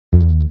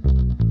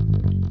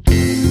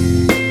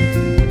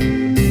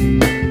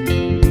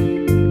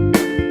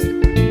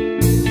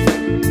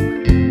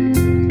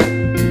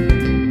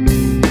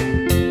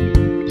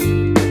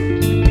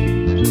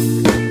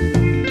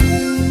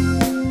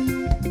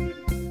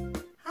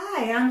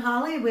I'm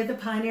Holly with the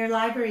Pioneer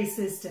Library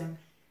System.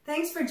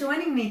 Thanks for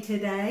joining me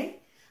today.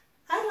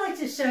 I'd like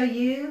to show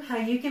you how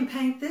you can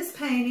paint this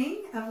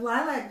painting of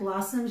lilac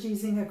blossoms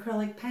using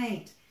acrylic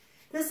paint.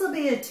 This will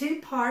be a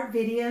two-part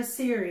video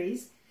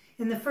series.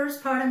 In the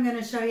first part, I'm going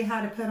to show you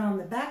how to put on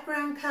the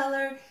background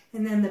color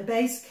and then the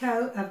base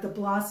coat of the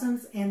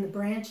blossoms and the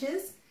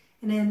branches.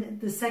 And in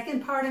the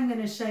second part, I'm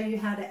going to show you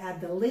how to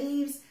add the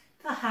leaves,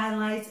 the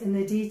highlights, and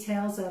the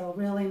details that'll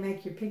really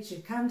make your picture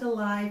come to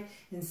life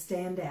and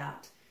stand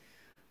out.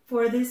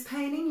 For this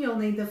painting, you'll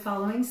need the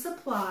following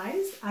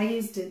supplies. I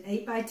used an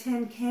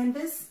 8x10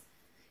 canvas.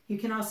 You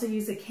can also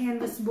use a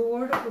canvas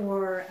board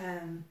or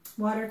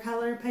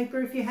watercolor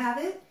paper if you have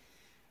it.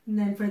 And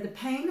then for the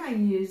paint, I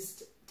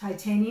used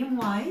titanium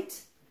white,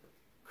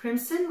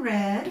 crimson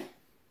red,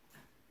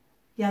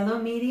 yellow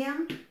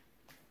medium,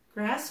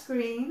 grass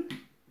green,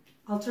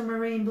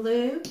 ultramarine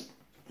blue,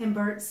 and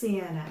burnt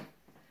sienna.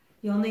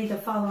 You'll need the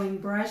following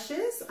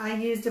brushes. I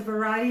used a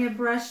variety of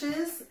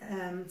brushes,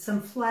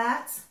 some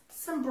flats,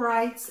 some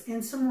brights,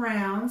 and some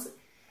rounds,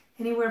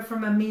 anywhere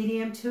from a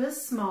medium to a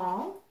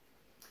small.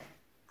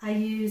 I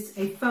used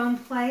a foam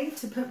plate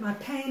to put my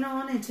paint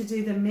on and to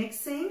do the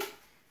mixing.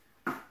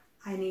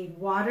 I need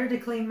water to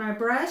clean my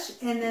brush,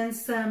 and then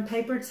some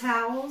paper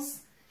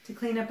towels to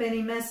clean up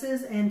any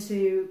messes and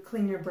to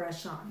clean your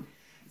brush on.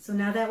 So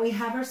now that we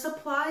have our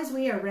supplies,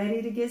 we are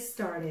ready to get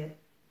started.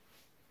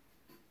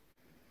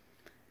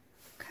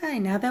 Okay,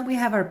 now that we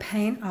have our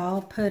paint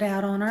all put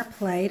out on our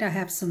plate, I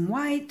have some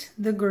white,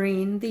 the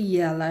green, the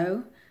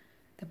yellow,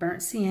 the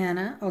burnt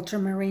sienna,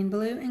 ultramarine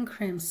blue, and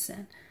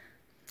crimson.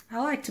 I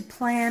like to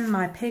plan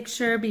my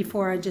picture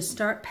before I just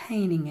start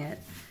painting it.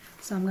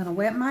 So I'm going to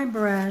wet my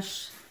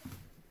brush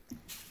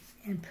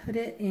and put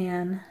it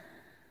in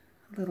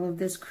a little of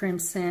this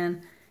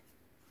crimson,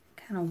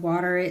 kind of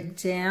water it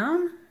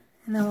down,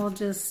 and then we'll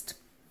just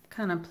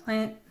kind of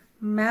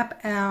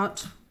map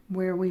out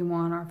where we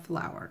want our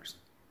flowers.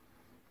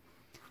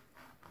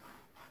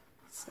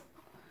 So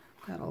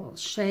got a little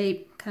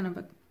shape, kind of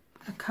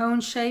a cone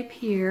shape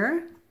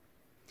here,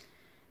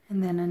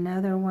 and then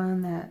another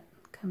one that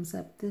comes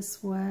up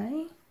this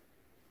way.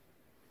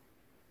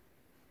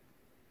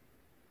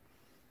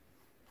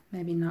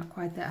 Maybe not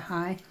quite that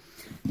high.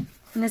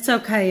 And it's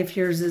okay if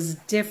yours is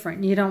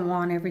different. You don't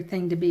want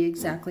everything to be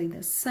exactly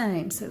the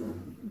same, so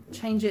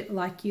change it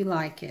like you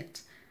like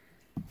it.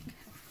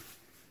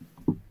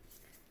 Okay.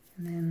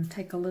 And then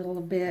take a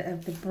little bit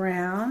of the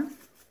brown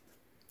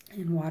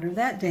and water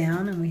that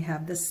down, and we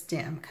have the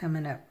stem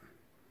coming up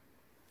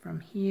from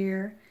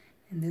here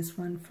and this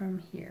one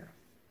from here.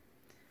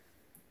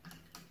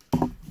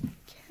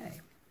 Okay,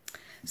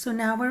 so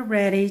now we're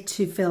ready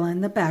to fill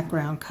in the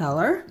background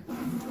color.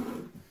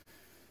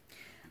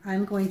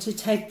 I'm going to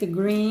take the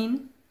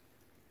green,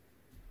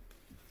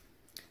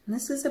 and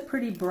this is a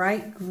pretty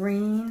bright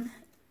green,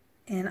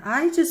 and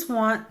I just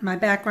want my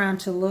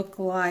background to look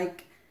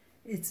like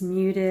it's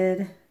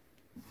muted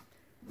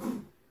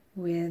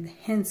with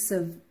hints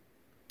of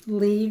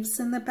leaves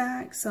in the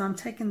back. So I'm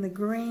taking the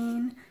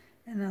green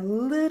and a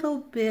little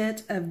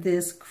bit of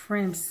this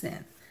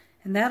crimson,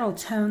 and that'll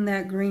tone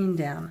that green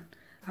down.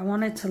 I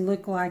want it to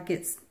look like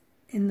it's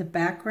in the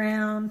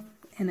background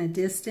in a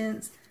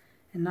distance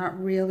and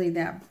not really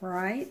that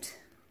bright.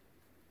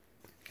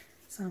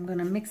 So I'm going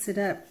to mix it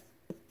up.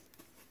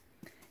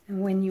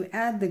 And when you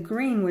add the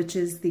green, which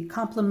is the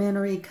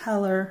complementary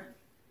color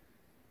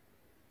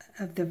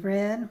of the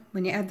red,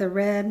 when you add the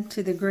red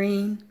to the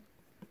green,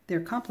 they're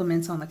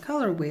complements on the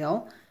color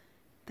wheel,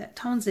 that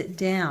tones it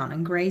down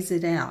and grays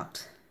it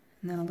out.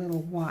 And then a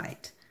little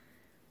white.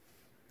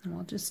 And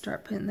we'll just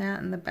start putting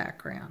that in the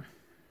background.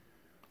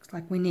 Looks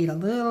like we need a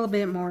little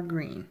bit more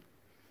green.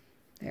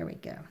 There we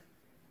go.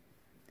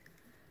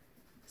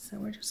 So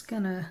we're just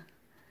going to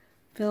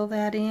fill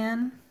that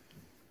in,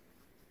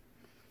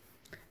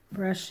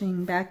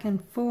 brushing back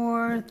and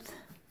forth,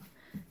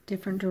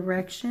 different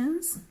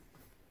directions.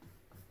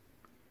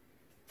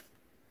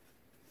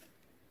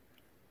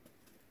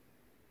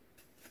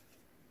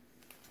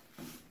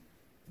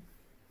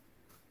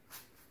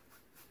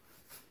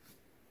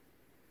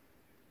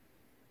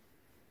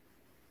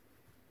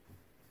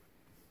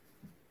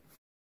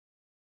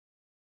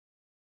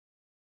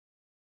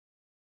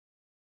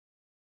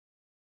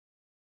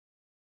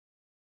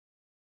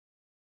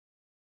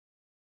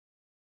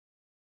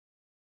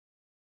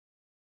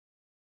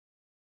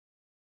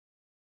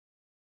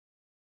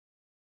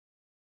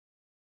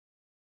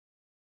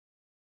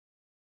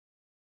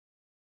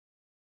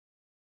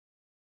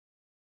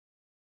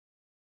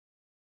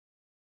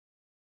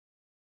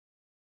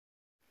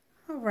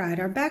 All right,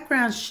 our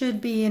background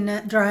should be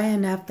dry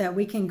enough that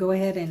we can go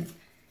ahead and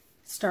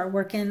start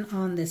working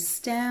on the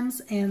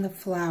stems and the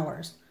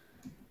flowers.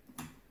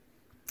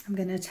 I'm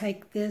going to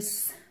take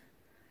this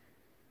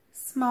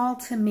small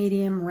to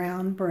medium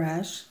round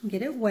brush,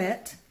 get it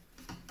wet,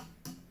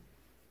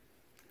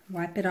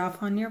 wipe it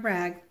off on your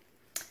rag,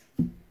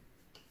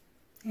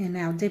 and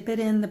now dip it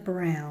in the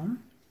brown.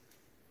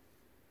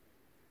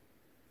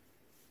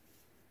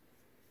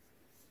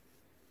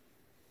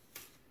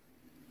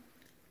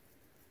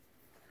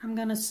 I'm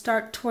going to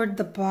start toward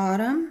the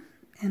bottom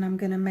and I'm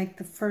going to make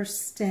the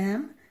first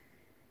stem.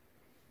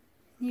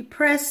 You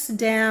press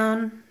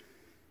down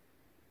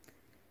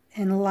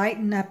and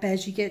lighten up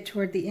as you get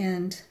toward the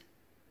end.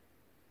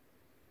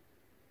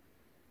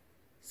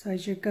 So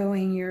as you're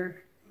going,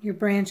 your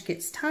branch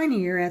gets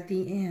tinier at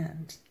the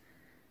end.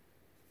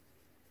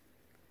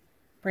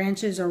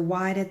 Branches are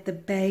wide at the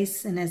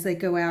base, and as they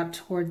go out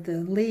toward the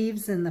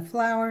leaves and the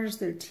flowers,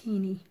 they're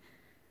teeny.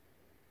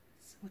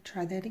 So we'll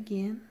try that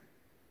again.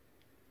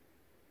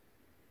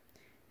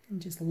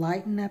 And just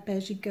lighten up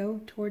as you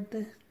go toward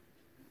the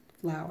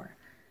flower.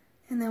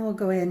 And then we'll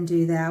go ahead and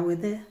do that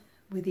with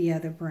the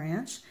other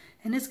branch.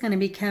 And it's going to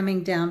be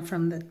coming down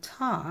from the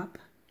top.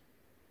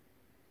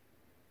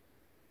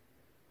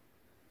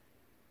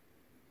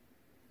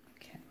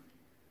 Okay.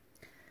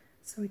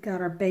 So we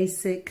got our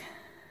basic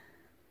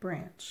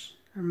branch,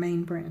 our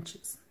main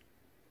branches.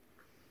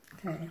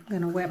 Okay, I'm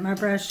going to wet my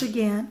brush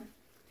again.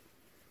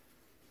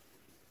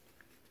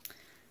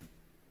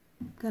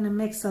 I'm going to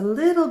mix a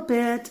little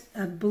bit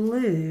of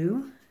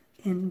blue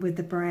in with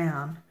the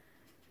brown.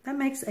 That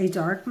makes a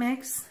dark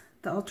mix,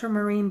 the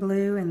ultramarine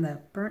blue and the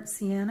burnt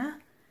sienna.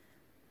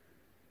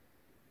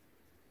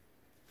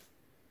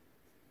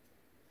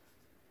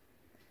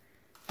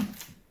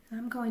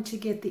 I'm going to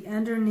get the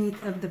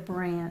underneath of the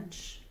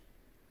branch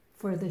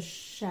for the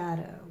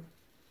shadow.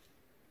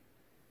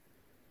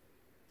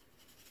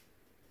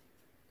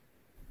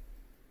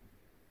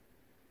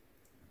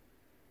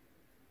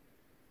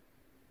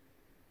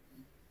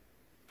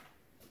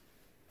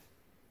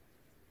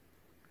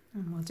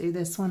 And we'll do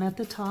this one at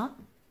the top.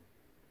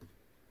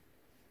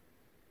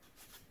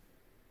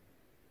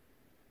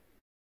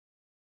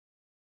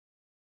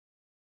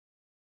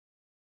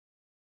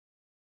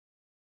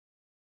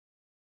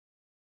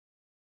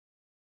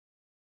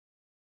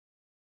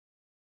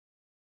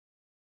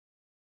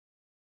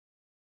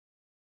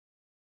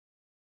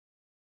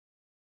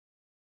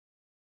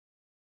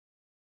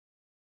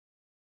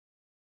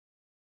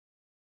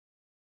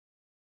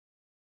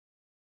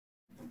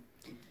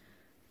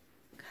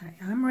 Okay,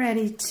 I'm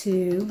ready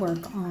to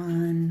work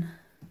on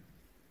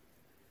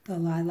the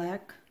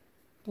lilac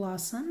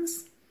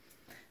blossoms.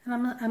 And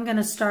I'm going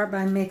to start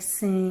by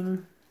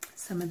mixing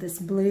some of this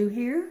blue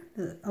here,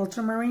 the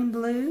ultramarine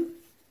blue,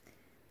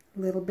 a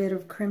little bit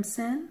of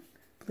crimson,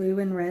 blue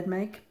and red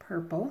make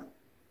purple.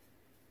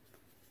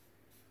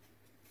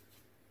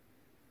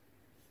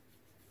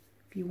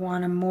 If you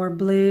want them more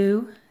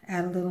blue,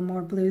 add a little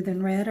more blue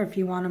than red, or if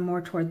you want them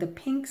more toward the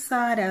pink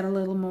side, add a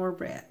little more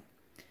red.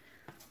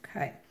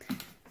 Okay.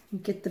 You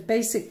get the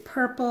basic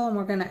purple, and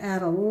we're going to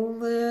add a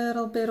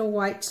little bit of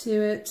white to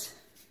it.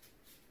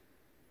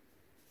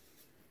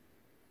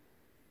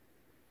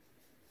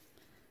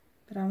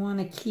 But I want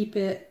to keep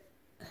it,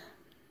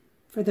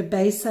 for the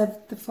base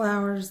of the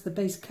flowers, the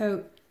base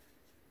coat,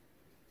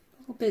 a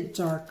little bit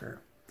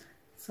darker.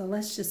 So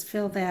let's just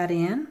fill that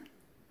in.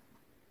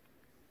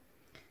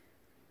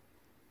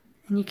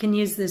 And you can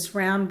use this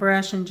round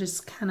brush and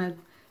just kind of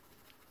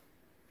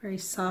very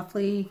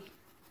softly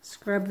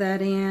scrub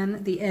that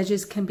in. The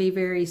edges can be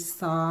very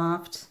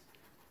soft,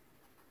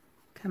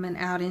 coming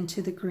out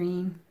into the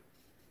green.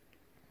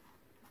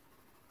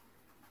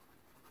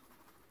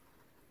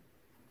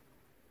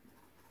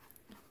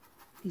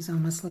 These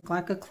almost look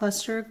like a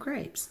cluster of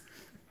grapes.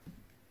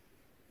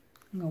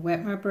 I'm going to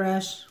wet my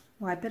brush,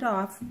 wipe it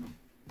off,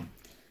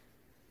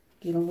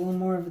 get a little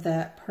more of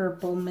that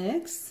purple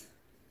mix.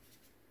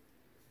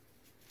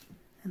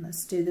 And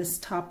let's do this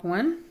top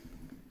one.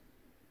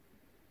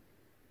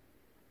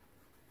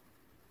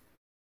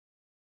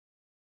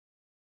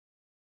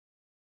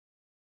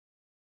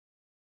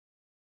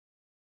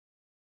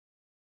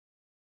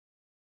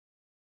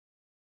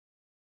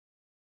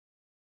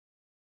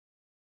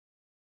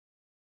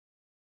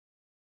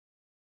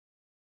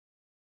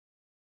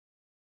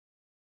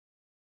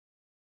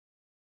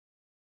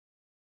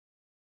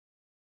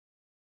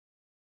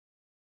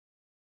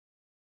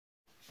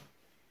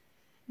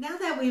 Now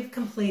that we've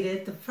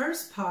completed the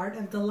first part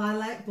of the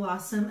Lilac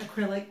Blossom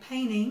acrylic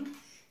painting,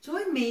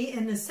 join me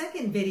in the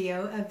second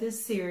video of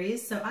this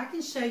series so I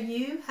can show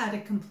you how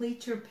to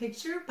complete your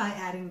picture by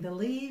adding the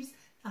leaves,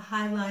 the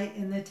highlight,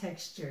 and the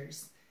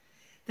textures.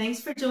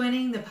 Thanks for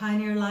joining the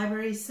Pioneer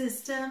Library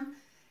System.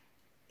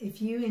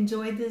 If you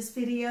enjoyed this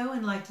video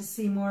and like to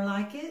see more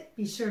like it,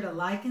 be sure to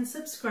like and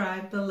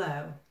subscribe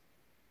below.